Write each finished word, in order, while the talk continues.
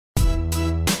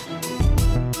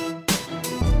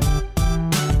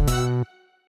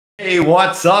Hey,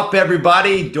 what's up,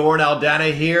 everybody? Doran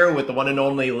Aldana here with the one and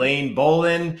only Lane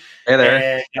Bolin. Hey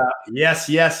there. And yes,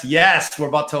 we're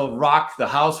about to rock the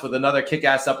house with another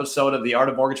kick-ass episode of the Art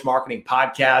of Mortgage Marketing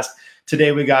podcast.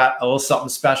 Today, we got a little something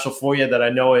special for you that I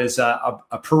know is a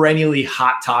perennially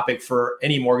hot topic for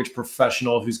any mortgage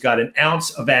professional who's got an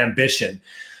ounce of ambition.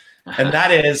 And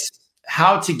that is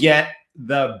how to get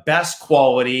the best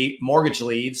quality mortgage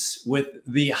leads with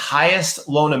the highest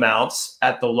loan amounts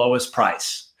at the lowest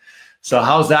price. So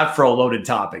how's that for a loaded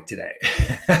topic today?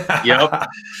 Yep.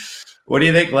 What do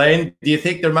you think, Lane? Do you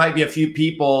think there might be a few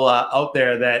people out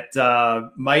there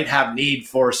that might have need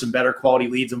for some better quality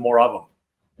leads and more of them?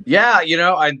 Yeah,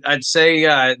 I'd say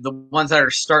the ones that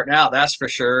are starting out, that's for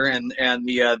sure, and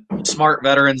the smart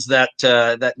veterans that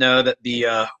know that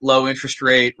the low interest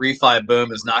rate refi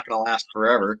boom is not going to last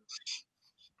forever.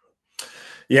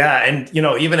 Yeah, and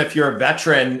even if you're a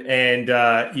veteran and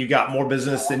you got more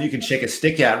business than you can shake a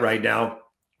stick at right now,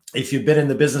 if you've been in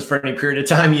the business for any period of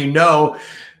time, you know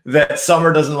that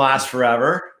summer doesn't last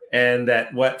forever, and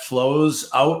that what flows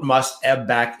out must ebb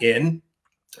back in.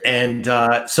 And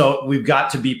so we've got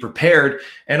to be prepared.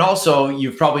 And also,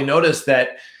 you've probably noticed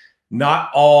that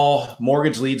not all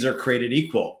mortgage leads are created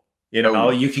equal.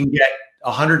 You can get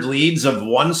 100 leads of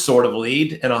one sort of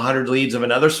lead and 100 leads of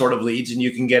another sort of leads, and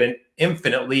you can get an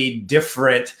infinitely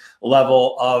different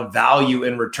level of value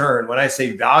in return. When I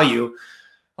say value,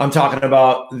 I'm talking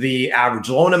about the average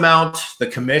loan amount, the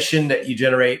commission that you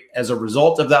generate as a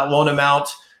result of that loan amount,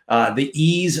 the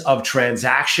ease of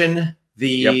transaction,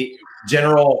 the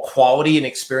general quality and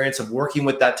experience of working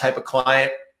with that type of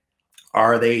client.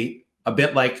 Are they a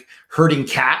bit like herding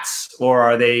cats, or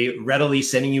are they readily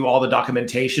sending you all the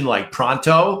documentation like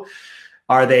pronto?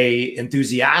 Are they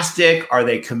enthusiastic? Are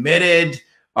they committed?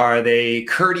 Are they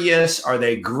courteous? Are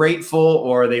they grateful?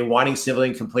 Or are they whining,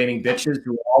 sniveling, complaining bitches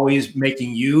who are always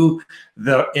making you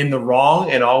in the wrong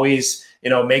and always,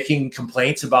 making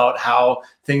complaints about how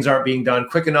things aren't being done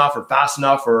quick enough or fast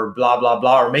enough or blah, blah,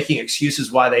 blah, or making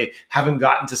excuses why they haven't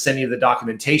gotten to send you the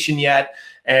documentation yet.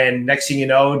 And next thing you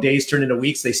know, days turn into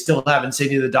weeks, they still haven't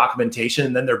sent you the documentation,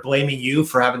 and then they're blaming you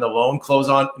for having the loan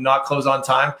not close on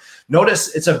time.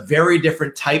 Notice it's a very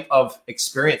different type of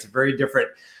experience, a very different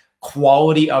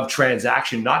quality of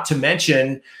transaction. Not to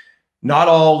mention, not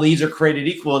all leads are created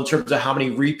equal in terms of how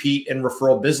many repeat and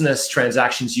referral business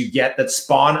transactions you get that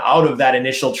spawn out of that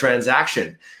initial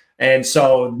transaction. And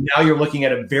so now you're looking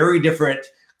at a very different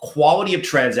quality of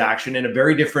transaction and a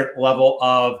very different level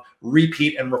of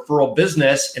repeat and referral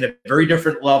business and a very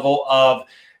different level of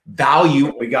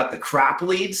value. We got the crap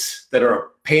leads that are a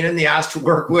pain in the ass to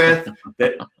work with,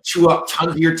 that chew up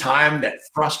tons of your time, that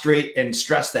frustrate and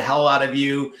stress the hell out of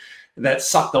you, that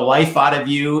suck the life out of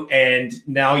you. And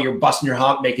now you're busting your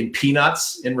hump making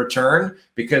peanuts in return,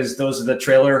 because those are the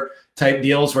trailer type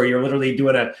deals where you're literally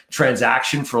doing a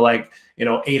transaction for like,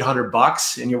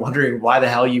 $800, and you're wondering why the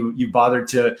hell you bothered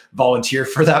to volunteer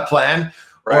for that plan.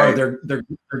 Right. Or they're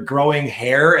growing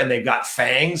hair and they've got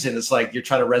fangs, and it's like you're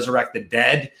trying to resurrect the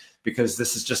dead because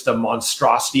this is just a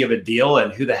monstrosity of a deal,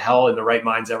 and who the hell in the right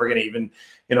mind's ever going to even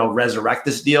resurrect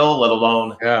this deal, let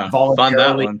alone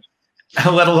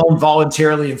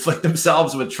voluntarily inflict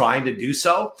themselves with trying to do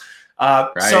so.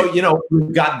 Right. So,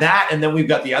 we've got that. And then we've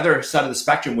got the other side of the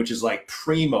spectrum, which is like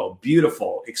primo,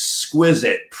 beautiful,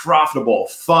 exquisite, profitable,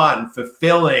 fun,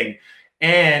 fulfilling,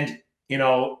 and,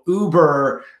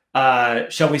 uber,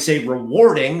 shall we say,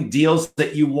 rewarding deals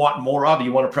that you want more of,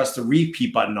 you want to press the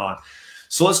repeat button on.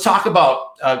 So let's talk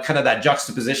about kind of that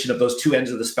juxtaposition of those two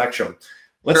ends of the spectrum.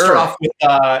 Let's start off with,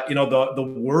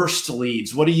 the worst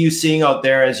leads. What are you seeing out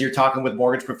there as you're talking with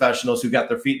mortgage professionals who got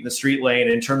their feet in the street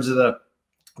lane in terms of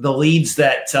the leads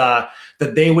that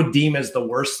they would deem as the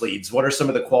worst leads? What are some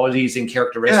of the qualities and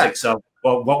characteristics of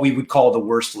what we would call the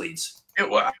worst leads?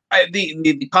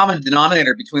 The common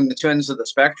denominator between the two ends of the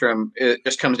spectrum, it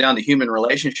just comes down to human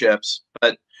relationships.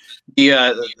 But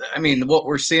what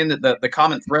we're seeing, that the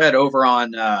common thread over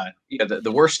on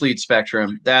the worst lead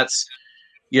spectrum, that's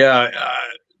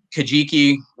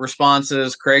Kijiki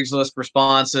responses, Craigslist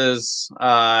responses,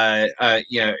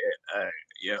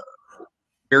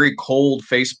 very cold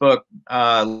Facebook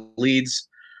leads.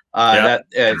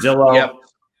 Zillow.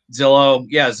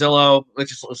 Zillow,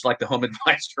 which is like the home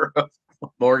advisor of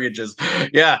mortgages.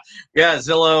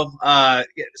 Zillow.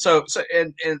 So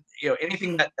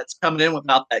anything that's coming in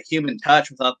without that human touch,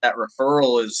 without that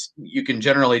referral, you can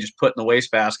generally just put in the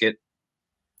wastebasket.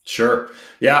 Sure.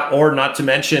 Yeah. Or not to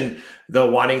mention the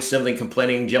whining, sniveling,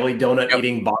 complaining, jelly donut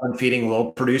eating, bottom feeding,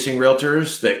 low producing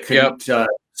realtors that couldn't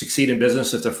succeed in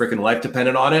business if their freaking life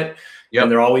depended on it. Yep.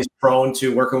 And they're always prone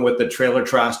to working with the trailer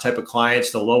trash type of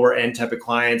clients, the lower end type of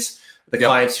clients, the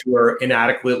clients who are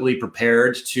inadequately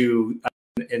prepared to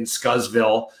in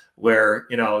Scuzzville, where,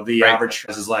 you know, the average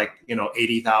is like, you know,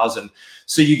 80,000.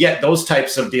 So you get those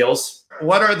types of deals.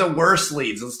 What are the worst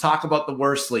leads? Let's talk about the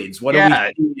worst leads. What do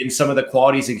we see in some of the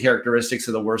qualities and characteristics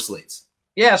of the worst leads?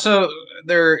 Yeah. So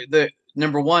the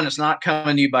number one, it's not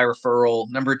coming to you by referral.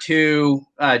 Number two,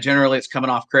 generally it's coming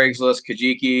off Craigslist,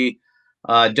 Kijiki,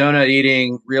 donut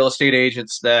eating real estate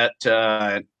agents that,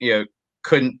 you know,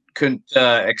 couldn't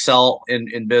excel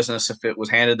in business if it was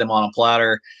handed them on a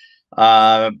platter.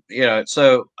 You know,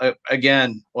 so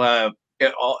again,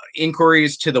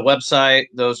 inquiries to the website,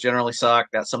 those generally suck.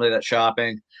 That's somebody that's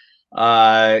shopping. You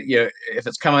know, if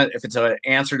it's an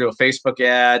answer to a Facebook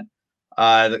ad,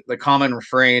 the common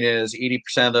refrain is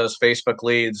 80% of those Facebook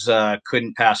leads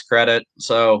couldn't pass credit.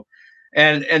 So,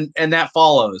 and that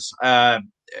follows.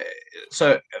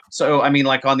 So I mean,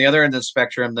 like on the other end of the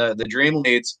spectrum, the dream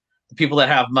leads, the people that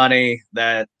have money,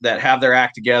 that have their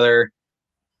act together,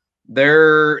 they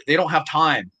don't have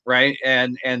time, right?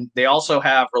 And they also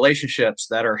have relationships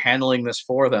that are handling this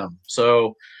for them.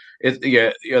 So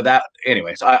you know that.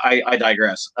 Anyways, I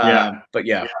digress. But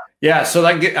yeah. Yeah. So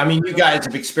like, I mean, you guys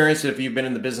have experienced it. If you've been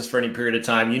in the business for any period of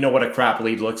time, you know what a crap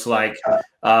lead looks like.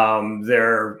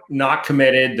 They're not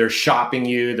committed. They're shopping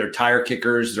you. They're tire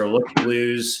kickers. They're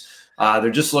look-loos.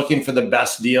 They're just looking for the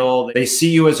best deal. They see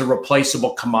you as a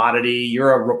replaceable commodity.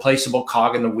 You're a replaceable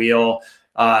cog in the wheel.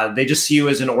 They just see you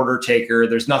as an order taker.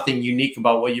 There's nothing unique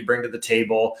about what you bring to the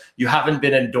table. You haven't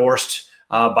been endorsed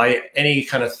by any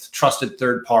kind of trusted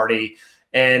third party.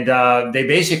 And they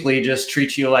basically just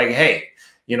treat you like, hey,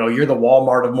 you know, you're the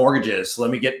Walmart of mortgages. Let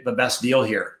me get the best deal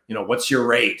here. You know, what's your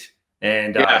rate?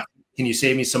 And can you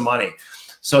save me some money?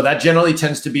 So that generally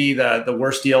tends to be the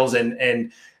worst deals.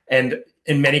 And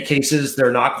in many cases,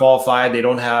 they're not qualified. They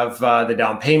don't have the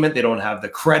down payment. They don't have the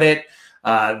credit.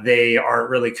 They aren't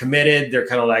really committed. They're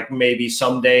kind of like, maybe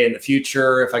someday in the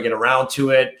future, if I get around to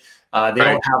it. They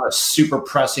don't have a super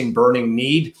pressing, burning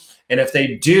need. And if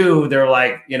they do, they're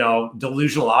like, you know,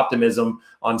 delusional optimism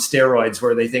on steroids,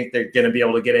 where they think they're going to be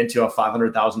able to get into a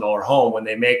 $500,000 home when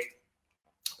they make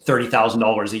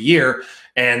 $30,000 a year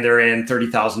and they're in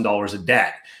 $30,000 of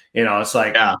debt. You know, it's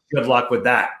like, good luck with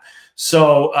that.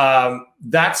 So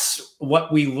that's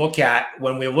what we look at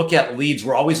when we look at leads.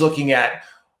 We're always looking at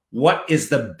what is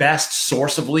the best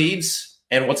source of leads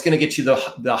and what's going to get you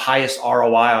the highest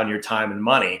ROI on your time and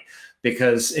money.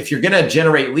 Because if you're going to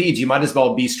generate leads, you might as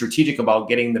well be strategic about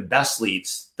getting the best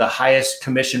leads, the highest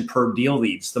commission per deal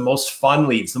leads, the most fun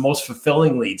leads, the most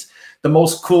fulfilling leads, the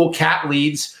most cool cat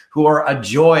leads who are a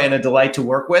joy and a delight to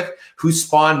work with, who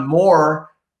spawn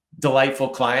more delightful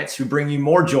clients, who bring you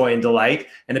more joy and delight.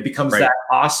 And it becomes that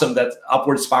awesome, that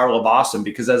upward spiral of awesome.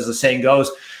 Because as the saying goes,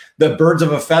 the birds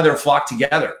of a feather flock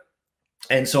together.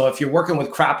 And so if you're working with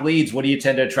crap leads, what do you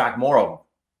tend to attract more of?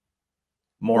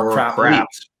 More crap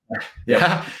leads.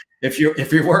 Yeah. If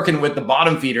you're working with the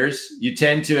bottom feeders, you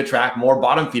tend to attract more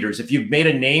bottom feeders. If you've made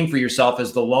a name for yourself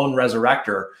as the loan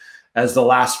resurrector, as the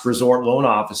last resort loan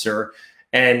officer,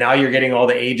 and now you're getting all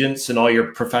the agents and all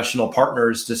your professional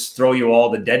partners to throw you all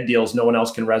the dead deals no one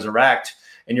else can resurrect,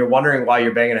 and you're wondering why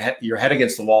you're banging your head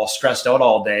against the wall, stressed out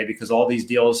all day because all these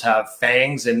deals have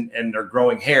fangs and they're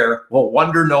growing hair. Well,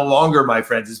 wonder no longer, my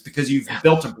friends. It's because you've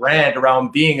built a brand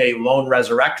around being a loan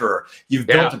resurrector. You've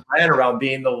built a brand around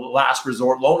being the last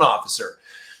resort loan officer.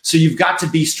 So you've got to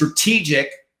be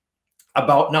strategic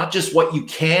about not just what you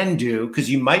can do, because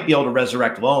you might be able to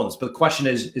resurrect loans. But the question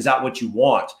is that what you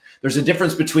want? There's a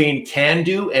difference between can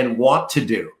do and want to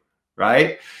do,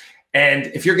 right? And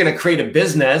if you're going to create a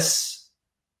business,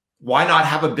 why not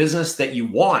have a business that you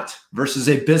want versus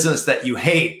a business that you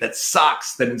hate, that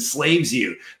sucks, that enslaves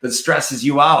you, that stresses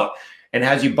you out and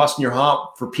has you busting your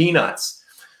hump for peanuts?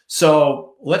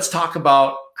 So let's talk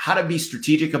about how to be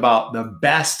strategic about the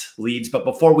best leads. But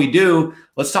before we do,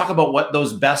 let's talk about what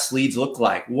those best leads look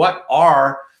like. What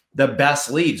are the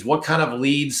best leads? What kind of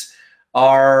leads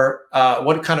are,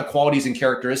 what kind of qualities and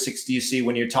characteristics do you see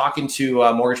when you're talking to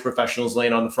mortgage professionals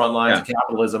laying on the front lines of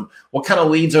capitalism? What kind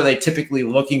of leads are they typically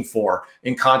looking for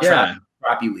in contrast to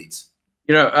crappy leads?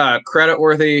 You know,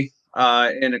 credit-worthy,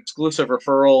 an exclusive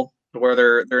referral where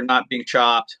they're not being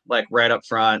chopped like right up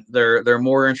front. They're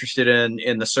more interested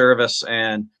in the service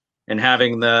and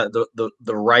having the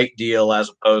right deal as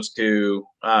opposed to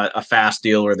a fast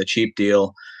deal or the cheap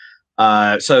deal.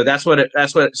 So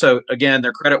so again,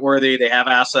 they're credit worthy. They have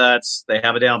assets. They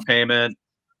have a down payment.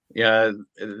 Yeah,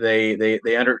 they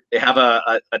have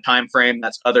a time frame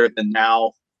that's other than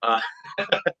now.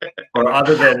 Or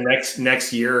other than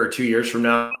next year or 2 years from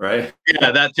now, right?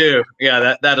 Yeah, that too.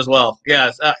 Yeah, that as well.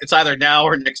 Yeah, it's either now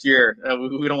or next year.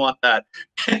 We don't want that.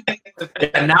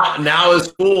 Yeah, now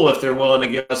is cool if they're willing to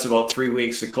give us about 3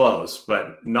 weeks to close,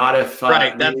 but not if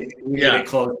right. we need it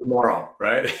closed tomorrow,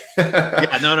 right?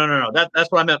 Yeah, no.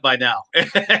 That's what I meant by now.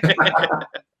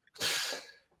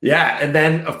 Yeah, and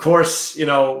then of course,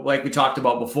 like we talked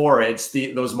about before, it's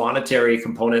those monetary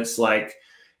components. Like,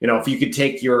 if you could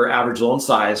take your average loan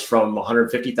size from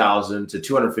 150,000 to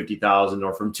 250,000,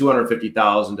 or from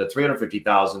 250,000 to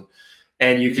 350,000,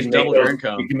 and you can double your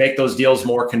income. You can make those deals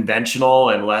more conventional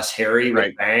and less hairy, right.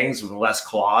 with bangs, with less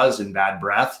claws and bad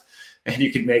breath, and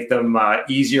you can make them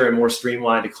easier and more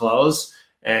streamlined to close,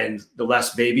 and the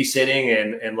less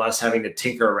babysitting and less having to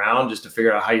tinker around just to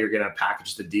figure out how you're going to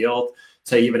package the deal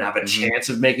to even have a chance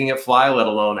of making it fly, let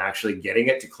alone actually getting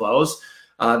it to close.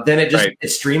 Then it just it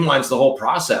streamlines the whole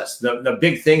process. The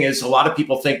big thing is, a lot of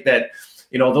people think that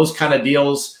those kind of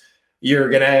deals, you're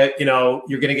gonna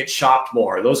get shopped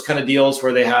more. Those kind of deals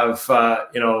where they have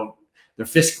they're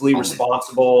fiscally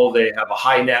responsible, they have a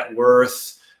high net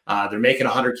worth, they're making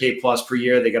 100K plus per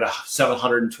year, they got a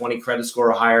 720 credit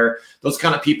score or higher. Those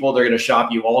kind of people, they're going to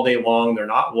shop you all day long. They're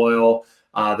not loyal.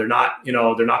 They're not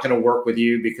going to work with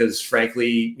you because,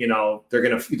 frankly, they're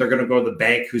going to go to the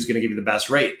bank who's going to give you the best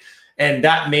rate. And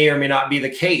that may or may not be the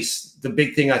case. The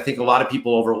big thing I think a lot of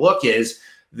people overlook is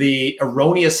the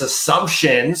erroneous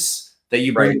assumptions that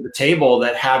you bring to the table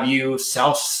that have you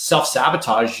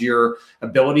self-sabotage your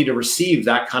ability to receive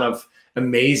that kind of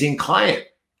amazing client.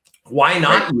 Why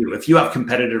not you? If you have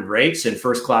competitive rates and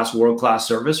first-class, world-class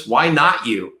service, why not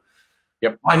you?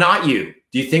 Yep. Why not you?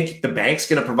 Do you think the bank's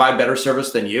going to provide better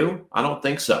service than you? I don't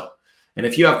think so. And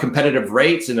if you have competitive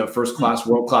rates and a first-class,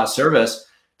 world-class service,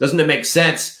 doesn't it make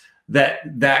sense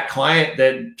that client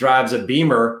that drives a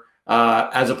Beamer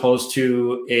as opposed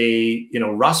to a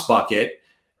rust bucket,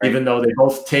 even though they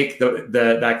both take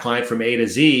that client from A to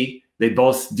Z, they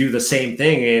both do the same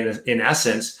thing in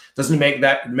essence? Doesn't it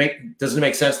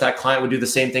make sense that client would do the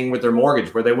same thing with their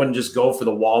mortgage, where they wouldn't just go for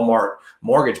the Walmart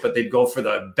mortgage, but they'd go for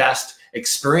the best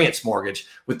experience mortgage,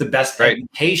 with the best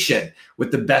education,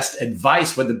 with the best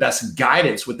advice, with the best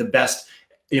guidance, with the best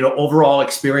overall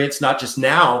experience, not just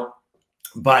now,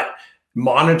 but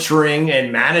monitoring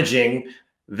and managing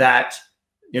that.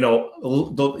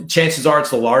 The chances are it's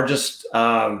the largest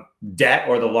debt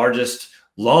or the largest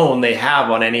loan they have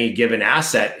on any given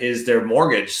asset is their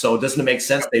mortgage. So doesn't it make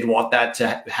sense they'd want that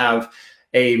to have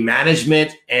a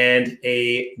management and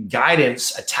a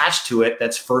guidance attached to it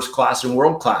that's first class and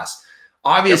world class?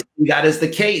 Obviously, that is the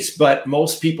case, but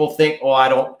most people think, oh, I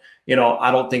don't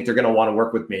think they're going to want to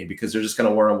work with me because they're just going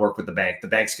to want to work with the bank. The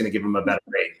bank's going to give them a better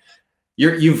rate.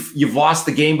 You've lost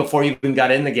the game before you even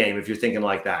got in the game if you're thinking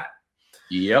like that.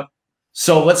 Yep.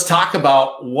 So let's talk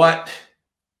about what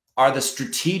are the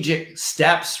strategic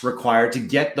steps required to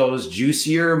get those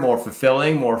juicier, more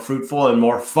fulfilling, more fruitful, and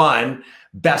more fun,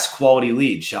 best quality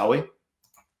leads, shall we?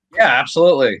 Yeah,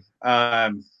 absolutely. How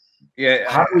do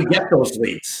we get those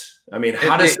leads? I mean,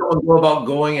 how does someone go about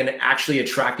going and actually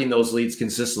attracting those leads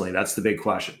consistently? That's the big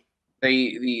question.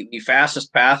 The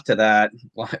fastest path to that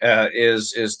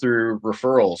is through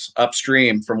referrals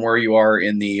upstream from where you are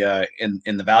in the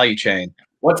value chain.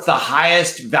 What's the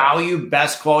highest value,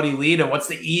 best quality lead, and what's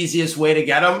the easiest way to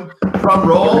get them? Drum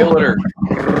roll.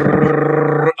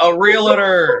 A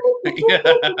realtor.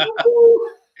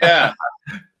 Yeah,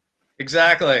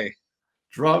 exactly.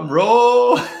 Drum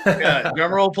roll. Yeah,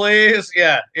 drum roll, please.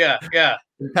 Yeah.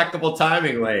 Impeccable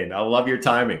timing, Lane. I love your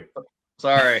timing.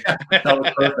 Sorry. That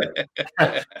was perfect.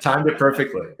 Timed it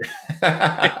perfectly.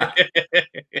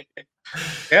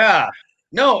 Yeah.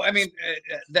 No, I mean,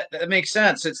 that makes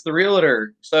sense. It's the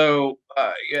realtor. So,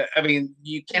 I mean,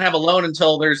 you can't have a loan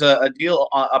until there's a deal,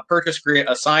 a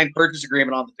signed purchase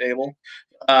agreement on the table.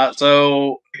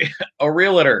 So a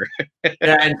realtor.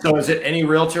 Yeah, and so is it any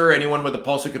realtor, anyone with a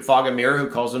pulse who could fog a mirror who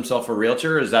calls himself a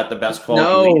realtor? Is that the best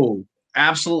quality? No, lead?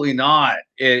 Absolutely not.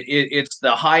 It's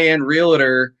the high-end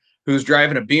realtor who's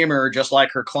driving a Beamer just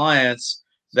like her clients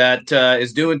that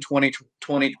is doing 20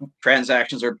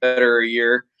 transactions or better a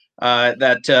year.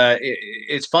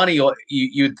 It's funny.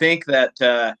 You'd think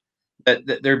that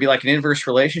there'd be like an inverse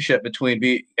relationship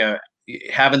between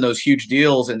having those huge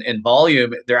deals and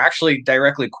volume. They're actually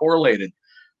directly correlated,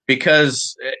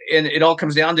 because and it all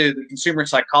comes down to the consumer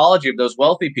psychology of those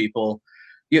wealthy people.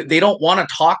 They don't want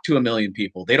to talk to a million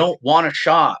people. They don't want to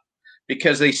shop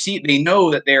because they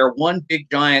know that they are one big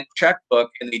giant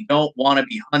checkbook and they don't want to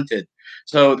be hunted.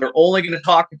 So they're only going to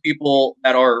talk to people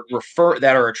that are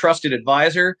a trusted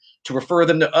advisor to refer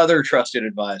them to other trusted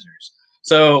advisors.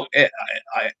 So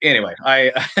anyway,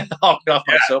 I'll get off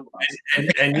my soapbox.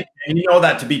 And you know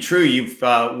that to be true. You've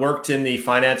worked in the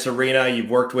finance arena. You've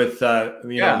worked with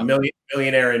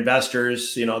millionaire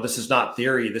investors. This is not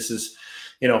theory. This is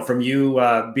from you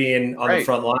being on the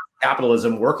front line of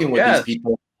capitalism, working with these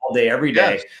people all day, every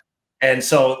day. Yes. And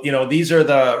so, these are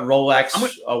the Rolex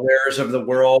wares of the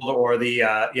world, or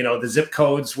the, the zip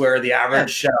codes where the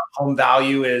average home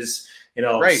value is,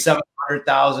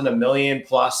 700,000, $1 million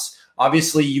plus.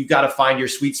 Obviously, you've got to find your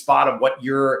sweet spot of what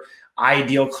your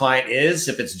ideal client is.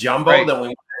 If it's jumbo, then we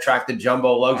want to attract the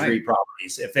jumbo luxury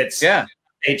properties. If it's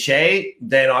HA,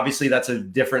 then obviously that's a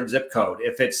different zip code.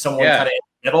 If it's someone kind of in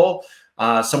the middle,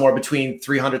 somewhere between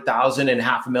 300,000 and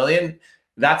 $500,000,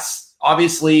 that's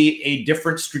obviously a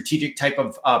different strategic type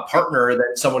of partner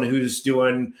than someone who's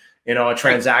doing, a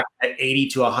transaction at 80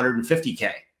 to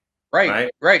 150K.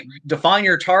 Right. Define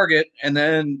your target, and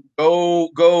then go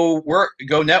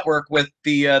network with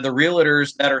the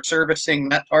realtors that are servicing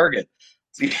that target.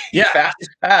 It's the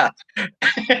fastest path.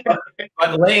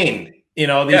 But Lane, these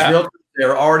realtors,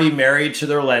 they're already married to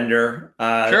their lender.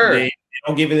 They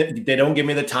don't give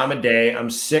me the time of day. I'm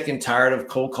sick and tired of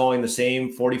cold calling the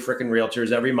same 40 freaking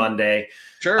realtors every Monday.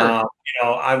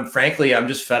 I'm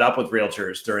just fed up with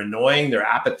realtors. They're annoying. They're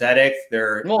apathetic.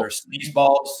 They're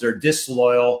sleazeballs. They're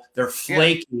disloyal. They're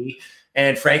flaky.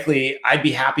 And frankly, I'd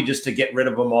be happy just to get rid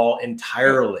of them all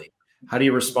entirely. How do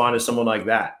you respond to someone like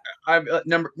that?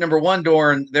 Number one,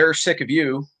 Dorn, they're sick of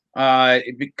you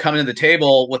coming to the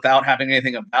table without having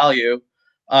anything of value.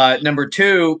 Number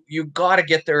two, you got to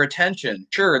get their attention.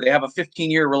 Sure, they have a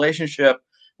 15-year relationship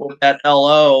with that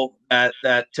LO that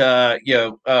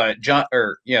jump,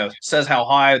 or says how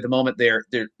high the moment they're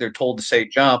told to say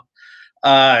jump,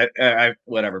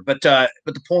 whatever. But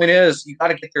the point is, you got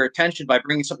to get their attention by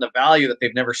bringing something of value that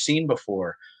they've never seen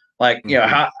before. Like,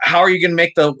 how are you going to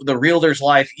make the realtor's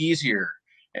life easier?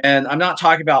 And I'm not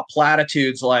talking about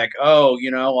platitudes like, oh,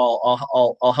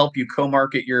 I'll help you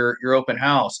co-market your open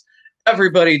house.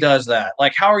 Everybody does that.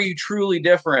 Like, how are you truly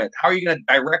different? How are you going to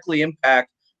directly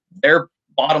impact their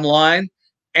bottom line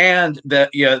and the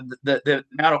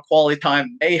amount of quality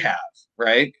time they have,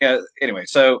 right? Anyway,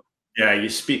 so you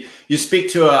speak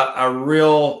to a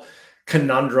real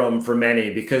conundrum for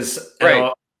many, because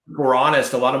if we're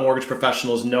honest, a lot of mortgage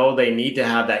professionals know they need to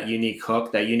have that unique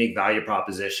hook, that unique value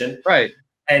proposition,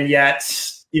 and yet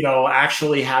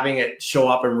actually having it show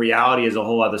up in reality is a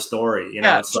whole other story.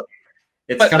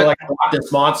 It's kind of like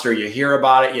this monster. You hear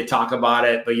about it, you talk about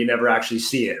it, but you never actually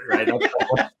see it, right? That's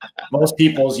what most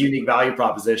people's unique value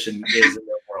proposition is in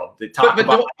their world. They talk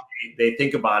about it, they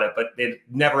think about it, but they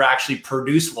never actually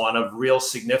produce one of real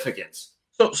significance.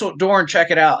 So Dorn,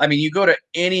 check it out. I mean, you go to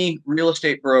any real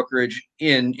estate brokerage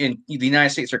in the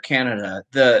United States or Canada,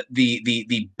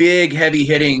 the big heavy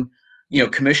hitting,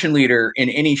 commission leader in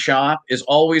any shop is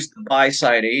always the buy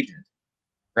side agent,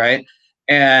 right?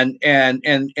 And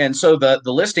so the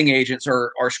listing agents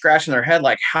are scratching their head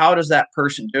like, how does that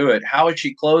person do it? How is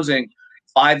she closing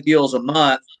 5 deals a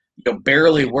month,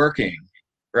 barely working,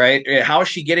 right? How is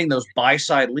she getting those buy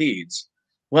side leads?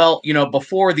 Well,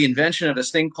 before the invention of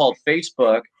this thing called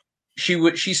Facebook,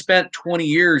 she spent 20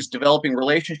 years developing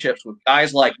relationships with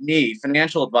guys like me,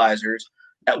 financial advisors,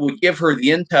 that would give her the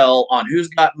intel on who's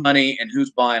got money and who's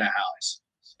buying a house,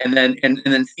 and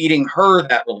then feeding her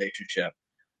that relationship.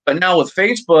 But now with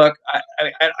Facebook,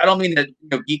 I don't mean to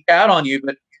geek out on you,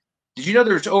 but did you know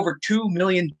there's over 2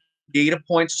 million data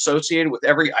points associated with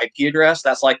every IP address?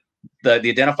 That's like the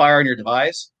identifier on your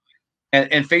device.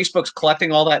 And Facebook's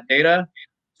collecting all that data,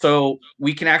 so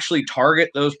we can actually target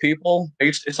those people.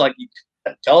 It's like,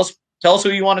 tell us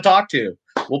who you want to talk to.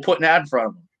 We'll put an ad in front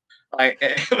of them. And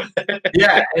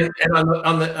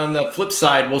on the flip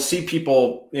side, we'll see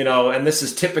people, and this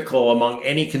is typical among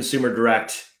any consumer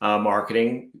direct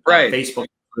marketing, Facebook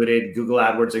included, Google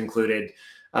AdWords included.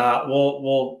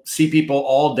 We'll see people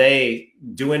all day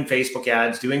doing Facebook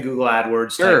ads, doing Google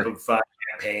AdWords type of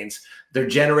campaigns. They're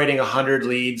generating 100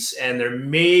 leads, and they're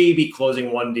maybe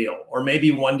closing one deal, or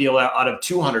maybe one deal out of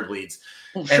 200 leads.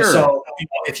 And so,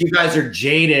 if you guys are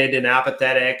jaded and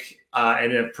apathetic,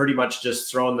 and have pretty much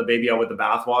just thrown the baby out with the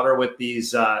bathwater with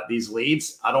these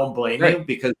leads, I don't blame you,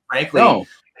 because frankly, a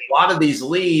lot of these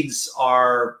leads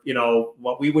are,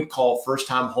 what we would call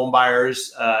first-time home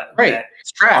buyers,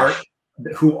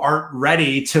 who aren't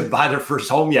ready to buy their first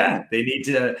home yet. They need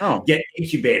to get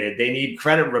incubated. They need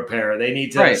credit repair. They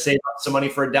need to save up some money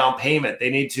for a down payment. They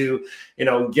need to,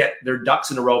 get their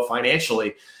ducks in a row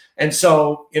financially. And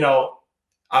so,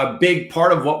 a big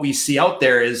part of what we see out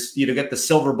there is get the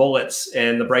silver bullets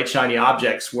and the bright shiny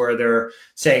objects where they're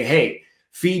saying, hey,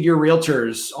 feed your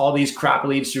realtors all these crap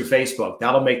leads through Facebook.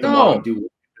 That'll make them want to do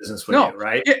business with you,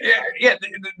 right? Yeah.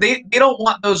 They don't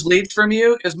want those leads from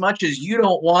you as much as you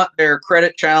don't want their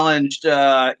credit challenged,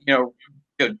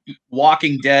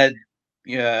 Walking Dead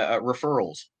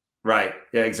referrals. Right.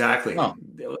 Yeah, exactly. Oh.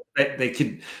 They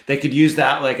could use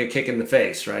that like a kick in the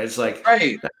face, right? It's like,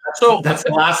 right. That's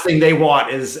the last thing they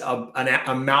want is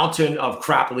a mountain of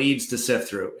crap leads to sift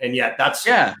through. And yet that's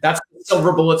the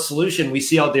silver bullet solution we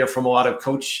see out there from a lot of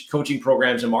coaching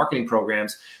programs and marketing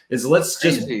programs is let's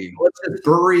just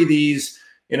bury these,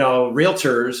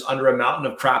 realtors under a mountain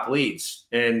of crap leads,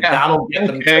 and that'll get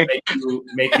them to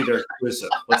make you their exclusive.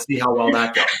 Let's see how well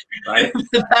that goes, right?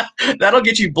 That'll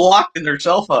get you blocked in their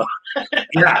cell phone.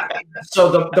 Yeah.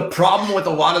 So the problem with a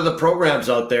lot of the programs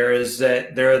out there is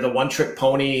that they're the one-trick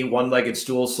pony, one-legged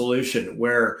stool solution,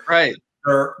 where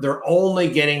they're only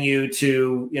getting you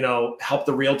to, help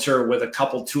the realtor with a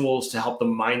couple tools to help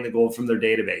them mine the gold from their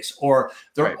database, or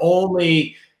they're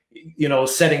only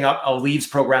setting up a leads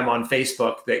program on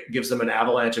Facebook that gives them an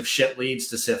avalanche of shit leads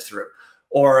to sift through,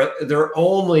 or they're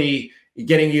only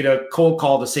getting you to cold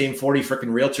call the same 40 freaking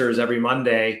realtors every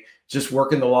Monday, just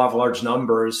working the law of large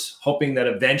numbers, hoping that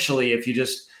eventually if you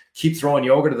just keep throwing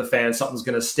yoga to the fan, something's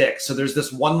going to stick. So there's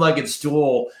this one-legged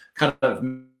stool kind of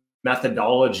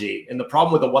methodology. And the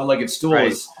problem with a one-legged stool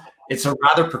is it's a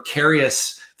rather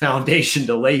precarious foundation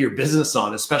to lay your business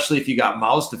on, especially if you got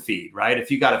mouths to feed, right? If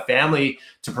you got a family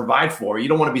to provide for, you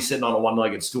don't want to be sitting on a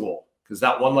one-legged stool, because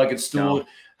that one-legged stool,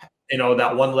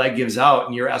 that one leg gives out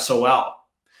and you're SOL.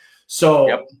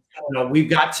 So, we've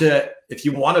got to, if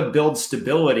you want to build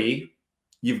stability,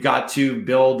 you've got to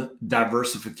build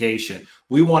diversification.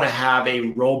 We want to have a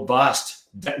robust,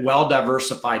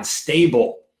 well-diversified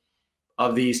stable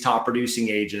of these top producing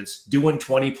agents doing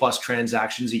 20 plus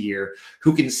transactions a year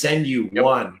who can send you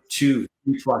 1, 2,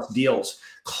 3 plus deals,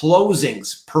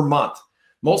 closings per month.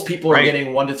 Most people are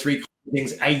getting 1 to 3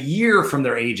 closings a year from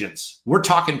their agents. We're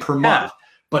talking per month.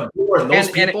 But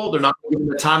those people, they're not giving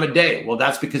the time of day. Well,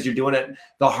 that's because you're doing it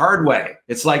the hard way.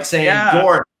 It's like saying,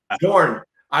 Dorn,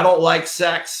 I don't like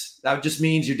sex. That just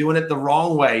means you're doing it the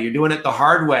wrong way. You're doing it the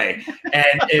hard way.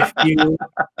 And if you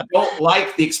don't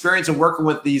like the experience of working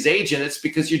with these agents, it's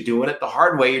because you're doing it the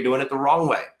hard way. You're doing it the wrong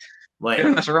way.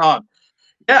 That's wrong.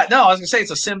 Yeah, no, I was gonna say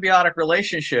it's a symbiotic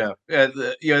relationship.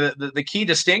 The key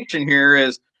distinction here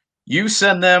is you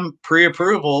send them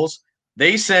pre-approvals,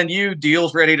 they send you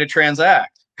deals ready to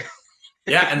transact.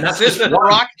 Yeah, and that's just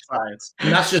rocket science.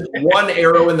 And that's just one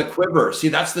arrow in the quiver. See,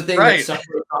 that's the thing that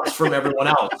separates us from everyone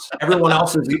else. Everyone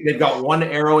else they've got one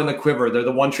arrow in the quiver. They're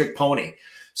the one-trick pony.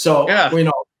 So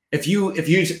if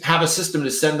you have a system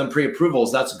to send them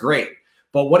pre-approvals, that's great.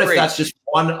 But what if that's just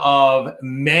one of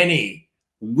many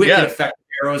wicked effective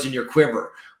arrows in your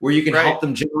quiver, where you can help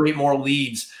them generate more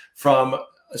leads from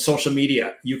social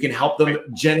media? You can help them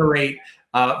generate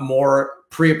more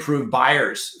pre-approved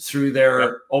buyers through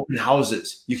their open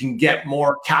houses. You can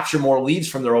capture more leads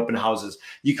from their open houses.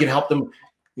 You can help them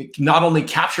not only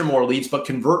capture more leads, but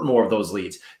convert more of those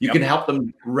leads. You can help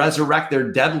them resurrect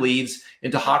their dead leads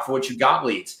into hot for what you got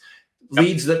leads.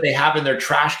 Leads that they have in their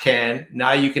trash can,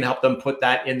 now you can help them put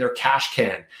that in their cash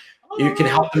can. You can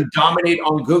help them dominate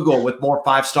on Google with more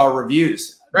 5-star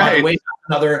reviews. By the way,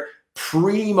 another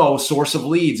primo source of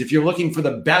leads. If you're looking for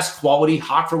the best quality,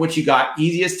 hot for what you got,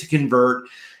 easiest to convert,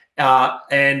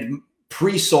 and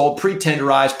pre-sold,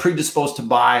 pre-tenderized, predisposed to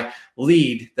buy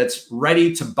lead that's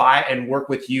ready to buy and work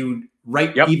with you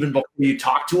even before you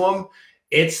talk to them,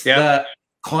 it's the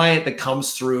client that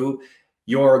comes through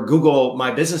your Google My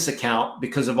Business account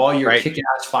because of all your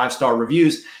kick-ass 5-star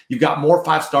reviews. You've got more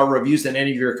 5-star reviews than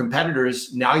any of your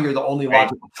competitors. Now you're the only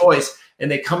logical choice. And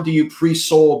they come to you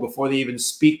pre-sold before they even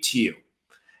speak to you.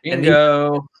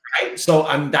 Bingo. So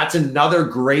that's another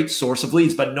great source of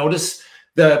leads. But notice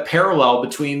the parallel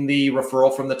between the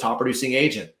referral from the top producing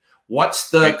agent. What's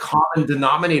the common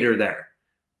denominator there?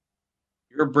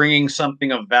 You're bringing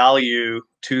something of value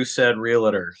to said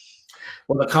realtor.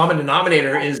 Well, the common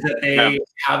denominator is that they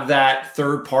have that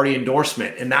third-party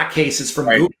endorsement. In that case, it's from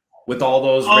Google. With all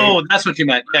those that's what you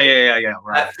meant. Yeah.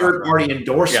 That third-party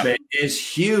endorsement is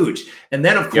huge. And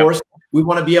then, of course, we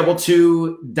want to be able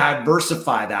to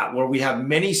diversify that, where we have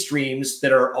many streams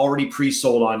that are already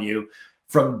pre-sold on you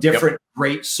from different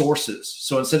great sources.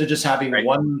 So instead of just having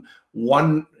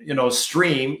one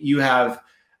stream, you have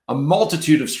a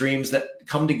multitude of streams that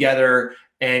come together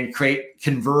and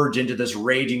converge into this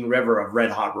raging river of red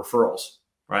hot referrals.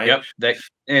 Right. Yep.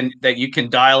 That you can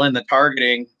dial in the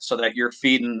targeting so that you're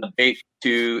feeding the bait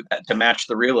to match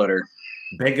the realtor.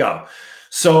 Bingo.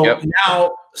 So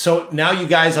now so now you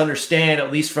guys understand,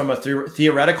 at least from a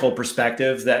theoretical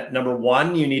perspective, that number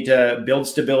one, you need to build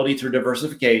stability through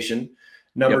diversification.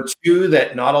 Number two,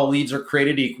 that not all leads are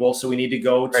created equal. So we need to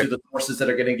go to the sources that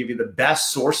are going to give you the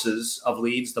best sources of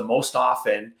leads the most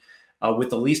often, with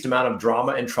the least amount of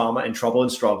drama and trauma and trouble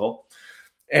and struggle.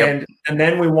 And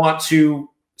then we want to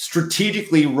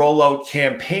strategically roll out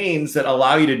campaigns that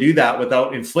allow you to do that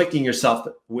without inflicting yourself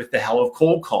with the hell of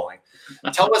cold calling.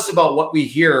 Tell us about what we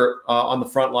hear on the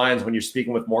front lines when you're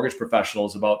speaking with mortgage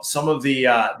professionals about some of the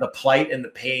plight and the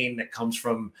pain that comes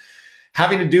from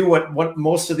having to do what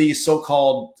most of these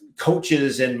so-called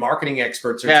coaches and marketing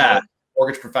experts are telling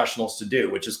mortgage professionals to do,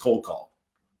 which is cold call.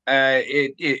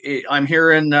 I'm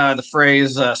hearing the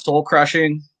phrase soul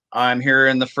crushing. I'm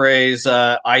hearing the phrase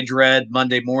I dread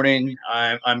Monday morning.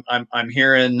 I'm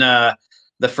hearing the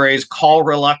phrase call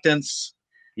reluctance.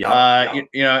 You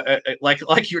know, like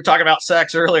you were talking about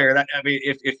sex earlier. I mean,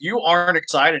 if you aren't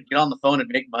excited to get on the phone and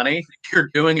make money, you're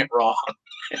doing it wrong.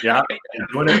 Yeah, you're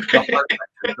doing it the hard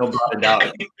way. No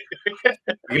doubt.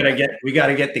 We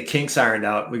gotta get the kinks ironed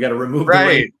out. We gotta remove the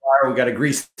ring wire. We gotta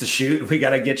grease the chute. We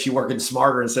gotta get you working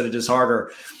smarter instead of just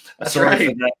harder.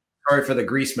 Sorry for the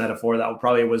grease metaphor. That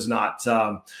probably was not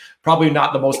probably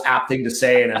not the most apt thing to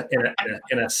say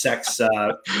in a sex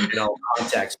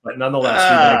context, but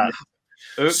nonetheless.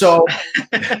 So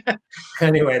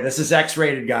anyway, this is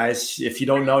X-rated, guys. If you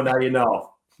don't know, now you know.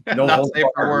 No holds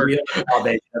barred.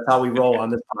 That's how we roll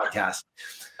on this podcast.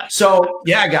 So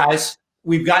yeah, guys,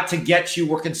 we've got to get you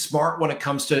working smart when it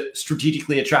comes to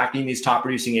strategically attracting these top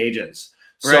producing agents.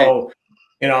 So,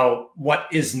 what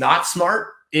is not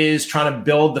smart is trying to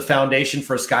build the foundation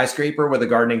for a skyscraper with a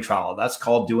gardening trowel. That's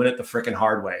called doing it the freaking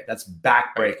hard way. That's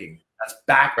backbreaking. That's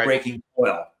backbreaking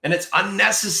oil. And it's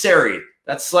unnecessary.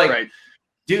 That's like,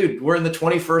 dude, we're in the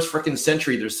 21st freaking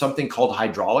century. There's something called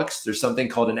hydraulics. There's something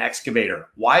called an excavator.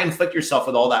 Why inflict yourself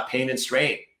with all that pain and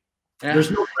strain?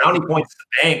 There's no brownie points at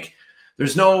the bank.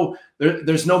 There's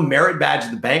no merit badge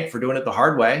at the bank for doing it the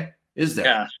hard way, is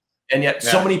there? And yet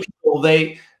so many people,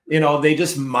 they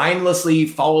just mindlessly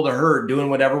follow the herd doing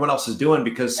what everyone else is doing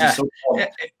because so-called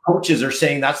coaches are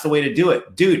saying that's the way to do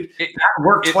it. Dude, that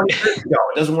worked 20 years ago.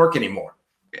 It doesn't work anymore.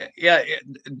 Yeah,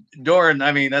 Doran.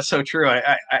 I mean, that's so true.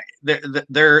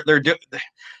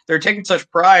 They're taking such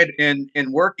pride in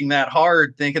working that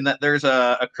hard, thinking that there's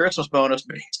a Christmas bonus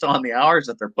based on the hours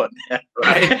that they're putting in.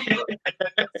 Right?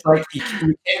 It's like you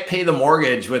can't pay the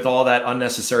mortgage with all that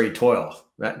unnecessary toil.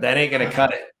 That ain't gonna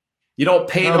cut it. You don't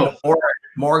pay the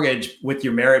mortgage with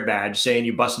your merit badge, saying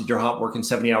you busted your hump, working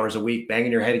 70 hours a week,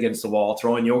 banging your head against the wall,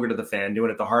 throwing yogurt at the fan, doing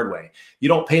it the hard way. You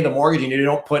don't pay the mortgage, and you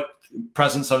don't put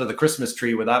presents under the Christmas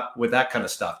tree with that kind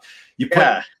of stuff. You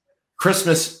put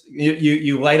Christmas,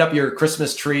 you light up your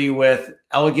Christmas tree with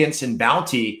elegance and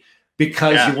bounty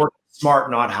because you work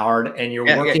smart, not hard, and you're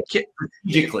working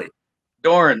strategically.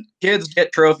 Doran, kids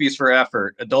get trophies for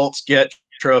effort. Adults get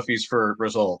trophies for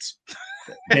results.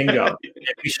 Bingo.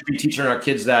 We should be teaching our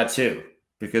kids that too,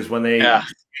 because when they get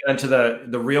into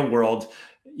the real world,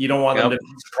 you don't want them to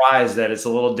be surprised that it's a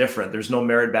little different. There's no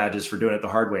merit badges for doing it the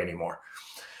hard way anymore.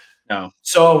 No.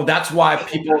 So that's why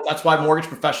mortgage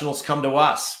professionals come to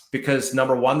us, because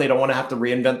number one, they don't want to have to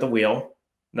reinvent the wheel.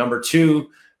 Number two,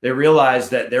 they realize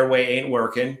that their way ain't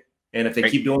working. And if they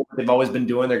keep doing what they've always been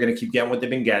doing, they're going to keep getting what they've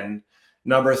been getting.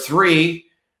 Number three,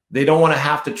 they don't want to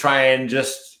have to try and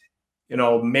just,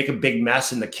 make a big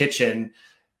mess in the kitchen,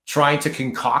 trying to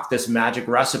concoct this magic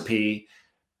recipe,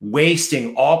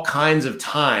 wasting all kinds of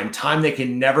time they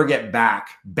can never get back,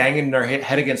 banging their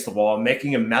head against the wall,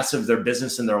 making a mess of their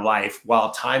business and their life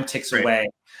while time ticks away.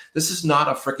 This is not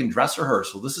a freaking dress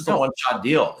rehearsal. This is a one-shot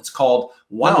deal. It's called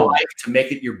one life to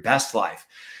make it your best life.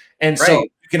 And so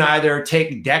you can either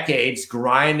take decades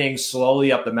grinding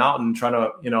slowly up the mountain, trying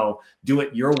to, do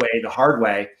it your way, the hard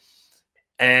way,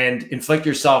 and inflict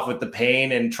yourself with the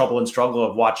pain and trouble and struggle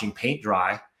of watching paint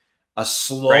dry, a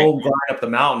slow grind up the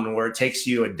mountain where it takes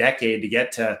you a decade to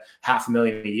get to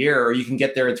 $500,000 a year, or you can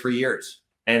get there in 3 years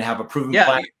and have a proven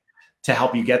plan to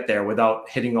help you get there without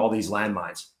hitting all these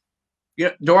landmines.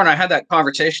 Yeah, Doran, I had that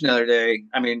conversation the other day.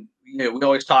 I mean, we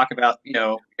always talk about,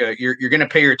 you're going to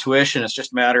pay your tuition. It's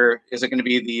just a matter, is it going to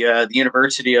be the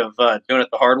university of doing it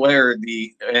the hard way, or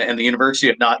the university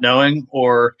of not knowing,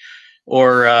 or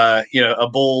a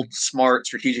bold, smart,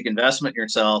 strategic investment in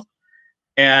yourself.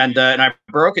 And I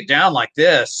broke it down like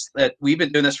this, that we've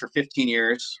been doing this for 15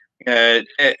 years. At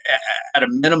a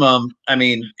minimum, I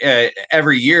mean,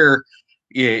 every year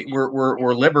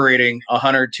we're liberating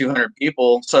 100, 200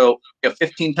 people. So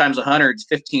 15 times 100 is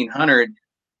 1,500.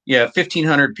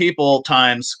 1,500 people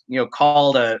times,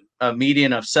 called a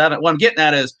median of 7. What I'm getting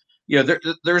at is,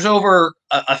 there's over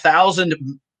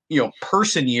 1,000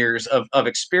 person years of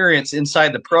experience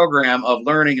inside the program of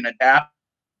learning and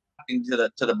adapting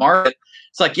to the market.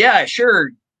 It's like, yeah,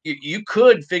 sure, you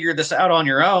could figure this out on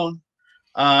your own,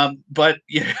 but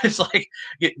it's like,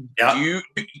 do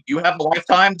you have a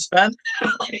lifetime to spend?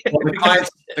 Well,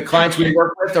 the clients we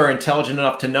work with are intelligent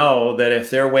enough to know that if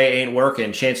their way ain't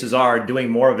working, chances are doing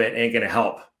more of it ain't going to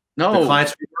help. No. The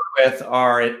clients we work with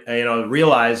are,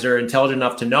 realize they're intelligent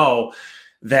enough to know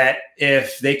that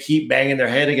if they keep banging their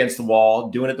head against the wall,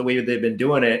 doing it the way they've been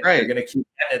doing it, they're going to keep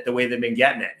getting it the way they've been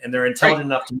getting it. And they're intelligent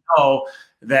enough to know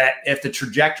that if the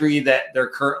trajectory that they're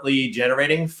currently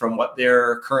generating from what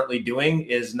they're currently doing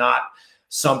is not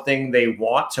something they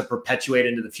want to perpetuate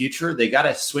into the future, they got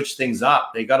to switch things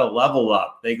up. They got to level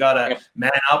up. They got to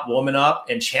man up, woman up,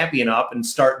 and champion up and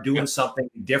start doing something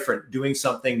different, doing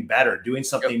something better, doing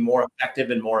something more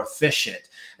effective and more efficient.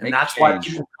 And that's why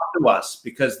people come to us,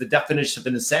 because the definition of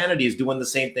insanity is doing the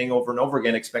same thing over and over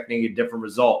again, expecting a different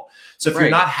result. So if you're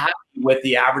not happy with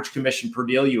the average commission per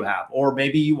deal you have, or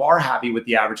maybe you are happy with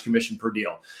the average commission per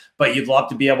deal, but you'd love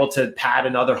to be able to pad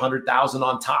another 100,000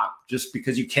 on top just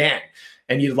because you can.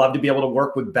 And you'd love to be able to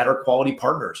work with better quality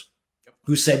partners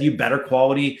who send you better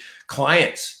quality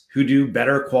clients, who do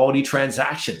better quality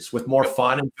transactions with more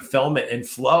fun and fulfillment and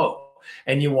flow.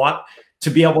 And you want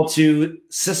to be able to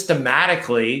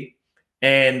systematically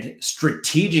and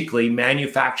strategically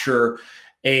manufacture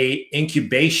a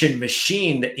incubation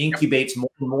machine that incubates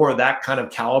more and more of that kind of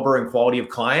caliber and quality of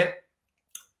client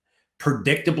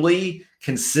predictably,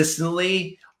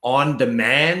 consistently, on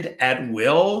demand, at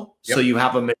will. So you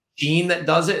have a machine that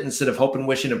does it instead of hoping,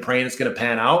 wishing, and praying it's going to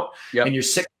pan out. And you're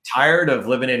sick and tired of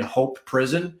living in hope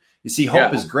prison. You see,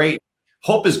 hope is great.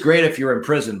 Hope is great if you're in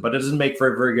prison, but it doesn't make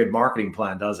for a very good marketing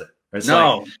plan, does it? It's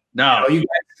no. You guys,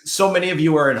 so many of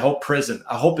you are in hope prison.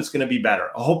 I hope it's going to be better.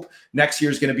 I hope next year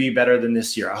is going to be better than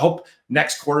this year. I hope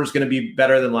next quarter is going to be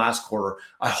better than last quarter.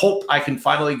 I hope I can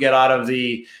finally get out of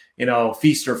the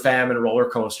feast or famine roller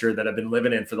coaster that I've been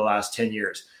living in for the last 10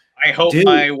 years. I hope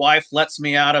my wife lets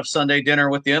me out of Sunday dinner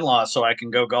with the in-laws so I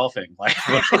can go golfing. It's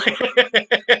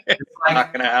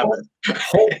not going to happen.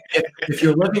 Hope, if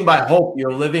you're living by hope,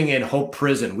 you're living in hope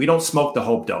prison. We don't smoke the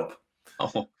hope dope.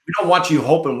 We don't want you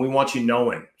hoping. We want you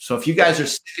knowing. So if you guys are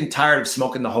sick and tired of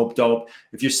smoking the hope dope,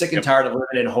 if you're sick and tired of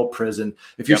living in hope prison,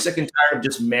 if you're sick and tired of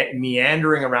just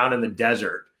meandering around in the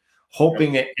desert,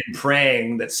 hoping and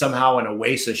praying that somehow an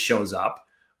oasis shows up,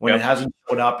 when it hasn't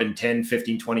showed up in 10,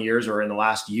 15, 20 years or in the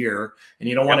last year. And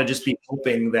you don't want to just be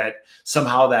hoping that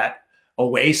somehow that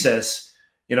oasis,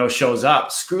 shows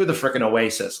up. Screw the freaking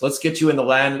oasis. Let's get you in the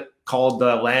land called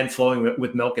the land flowing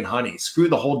with milk and honey. Screw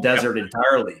the whole desert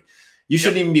entirely. You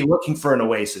shouldn't even be looking for an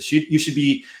oasis. You should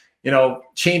be,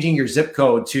 changing your zip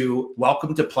code to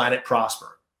welcome to Planet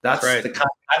Prosper. That's the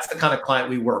kind of client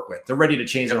we work with. They're ready to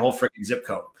change their whole freaking zip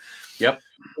code.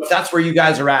 If that's where you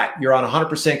guys are at, you're on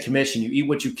 100% commission, you eat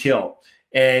what you kill,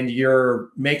 and you're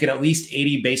making at least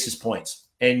 80 basis points,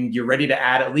 and you're ready to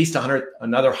add at least another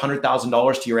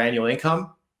 $100,000 to your annual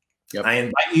income. I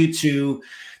invite you to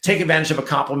take advantage of a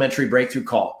complimentary breakthrough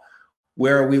call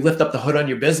where we lift up the hood on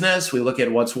your business. We look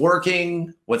at what's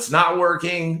working, what's not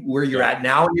working, where you're at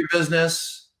now in your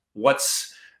business, what's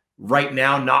right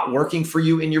now not working for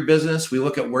you in your business. We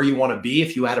look at where you want to be.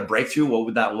 If you had a breakthrough, what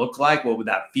would that look like? What would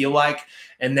that feel like?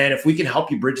 And then if we can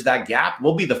help you bridge that gap,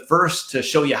 we'll be the first to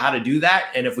show you how to do that.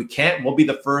 And if we can't, we'll be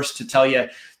the first to tell you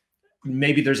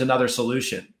maybe there's another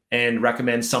solution and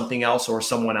recommend something else or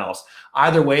someone else.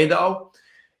 Either way, though,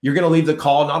 you're going to leave the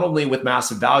call not only with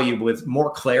massive value, but with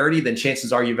more clarity than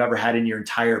chances are you've ever had in your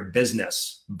entire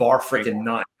business, bar freaking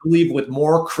none. You leave with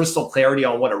more crystal clarity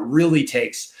on what it really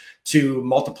takes to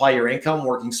multiply your income,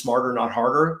 working smarter, not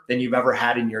harder, than you've ever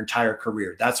had in your entire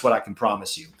career. That's what I can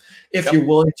promise you. If you're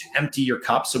willing to empty your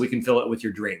cup so we can fill it with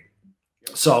your dream.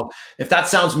 So if that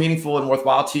sounds meaningful and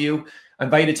worthwhile to you, I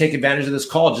invite you to take advantage of this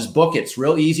call. Just book it. It's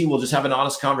real easy. We'll just have an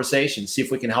honest conversation, see if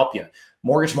we can help you.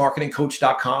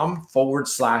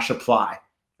 mortgagemarketingcoach.com/apply.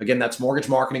 Again, that's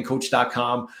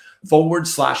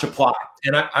mortgagemarketingcoach.com/apply.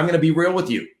 And I'm going to be real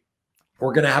with you.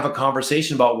 We're going to have a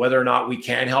conversation about whether or not we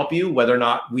can help you, whether or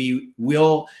not we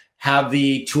will have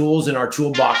the tools in our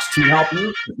toolbox to help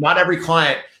you. Not every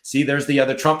client, see, there's the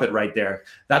other trumpet right there.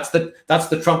 That's the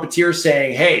trumpeter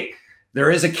saying, hey,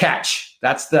 there is a catch.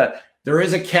 That's the there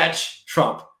is a catch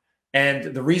trump.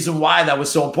 And the reason why that was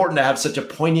so important to have such a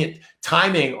poignant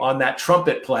timing on that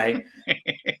trumpet play,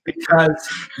 because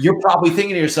you're probably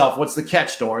thinking to yourself, what's the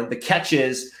catch, Doran? The catch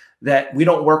is that we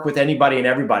don't work with anybody and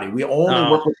everybody. We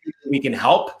only work with people we can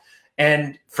help.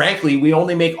 And frankly, we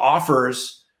only make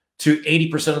offers to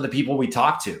 80% of the people we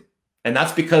talk to. And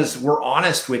that's because we're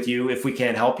honest with you if we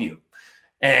can't help you.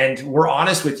 And we're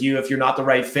honest with you if you're not the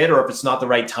right fit or if it's not the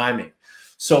right timing.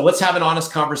 So let's have an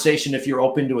honest conversation. If you're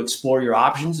open to explore your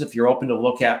options, if you're open to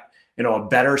look at, a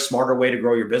better, smarter way to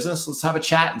grow your business, let's have a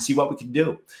chat and see what we can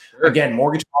do. Sure. Again,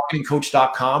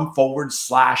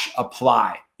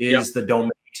 mortgagemarketingcoach.com/apply is the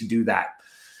domain to do that.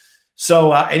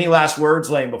 So any last words,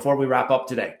 Lane, before we wrap up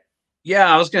today?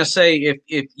 Yeah, I was going to say,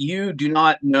 if you do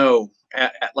not know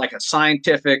at like a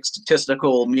scientific,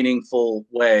 statistical, meaningful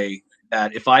way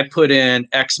that if I put in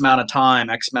X amount of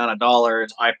time, X amount of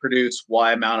dollars, I produce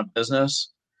Y amount of business,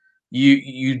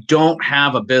 you don't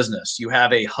have a business. You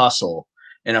have a hustle.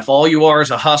 And if all you are is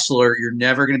a hustler, you're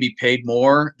never going to be paid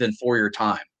more than for your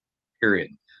time, period.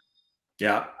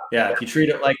 Yeah. Yeah. If you treat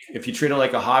it like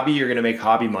a hobby, you're going to make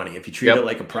hobby money. If you treat it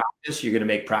like a practice, you're going to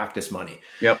make practice money.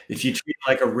 If you treat it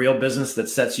like a real business that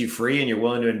sets you free and you're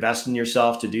willing to invest in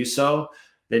yourself to do so,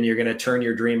 then you're going to turn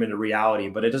your dream into reality.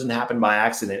 But it doesn't happen by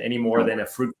accident any more than a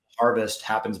fruit harvest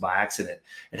happens by accident.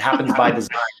 It happens by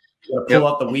design. You got to pull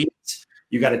out the weeds.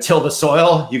 You got to till the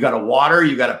soil. You got to water.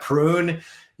 You got to prune.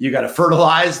 You got to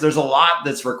fertilize. There's a lot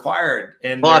that's required.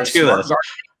 And there's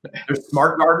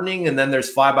smart gardening, and then there's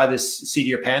fly by the seat of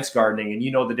your pants gardening. And you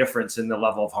know the difference in the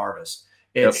level of harvest.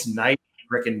 It's night,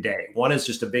 frickin' day. One is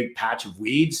just a big patch of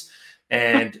weeds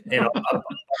and a bunch of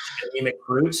anemic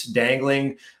fruits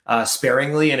dangling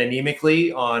sparingly and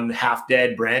anemically on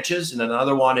half-dead branches. And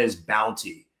another one is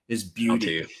bounty, is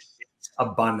beauty, it's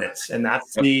abundance. And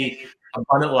that's the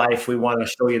abundant life we want to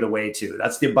show you the way to.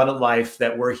 That's the abundant life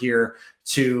that we're here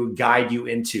to guide you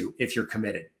into if you're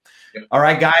committed. All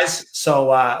right, guys.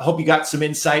 So hope you got some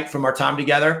insight from our time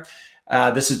together.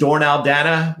 This is Dornell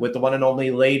Dana with the one and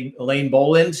only Lane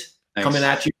Boland coming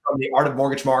at you from the Art of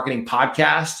Mortgage Marketing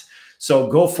podcast. So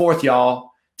go forth,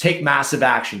 y'all. Take massive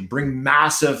action. Bring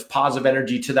massive positive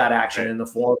energy to that action in the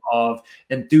form of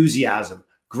enthusiasm,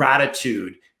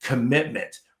 gratitude,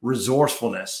 commitment,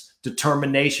 resourcefulness,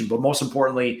 determination, but most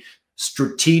importantly,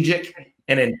 strategic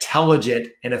and intelligent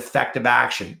and effective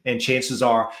action. And chances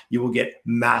are you will get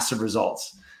massive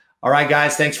results. All right,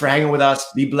 guys, thanks for hanging with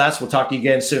us. Be blessed. We'll talk to you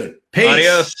again soon. Peace.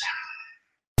 Adios.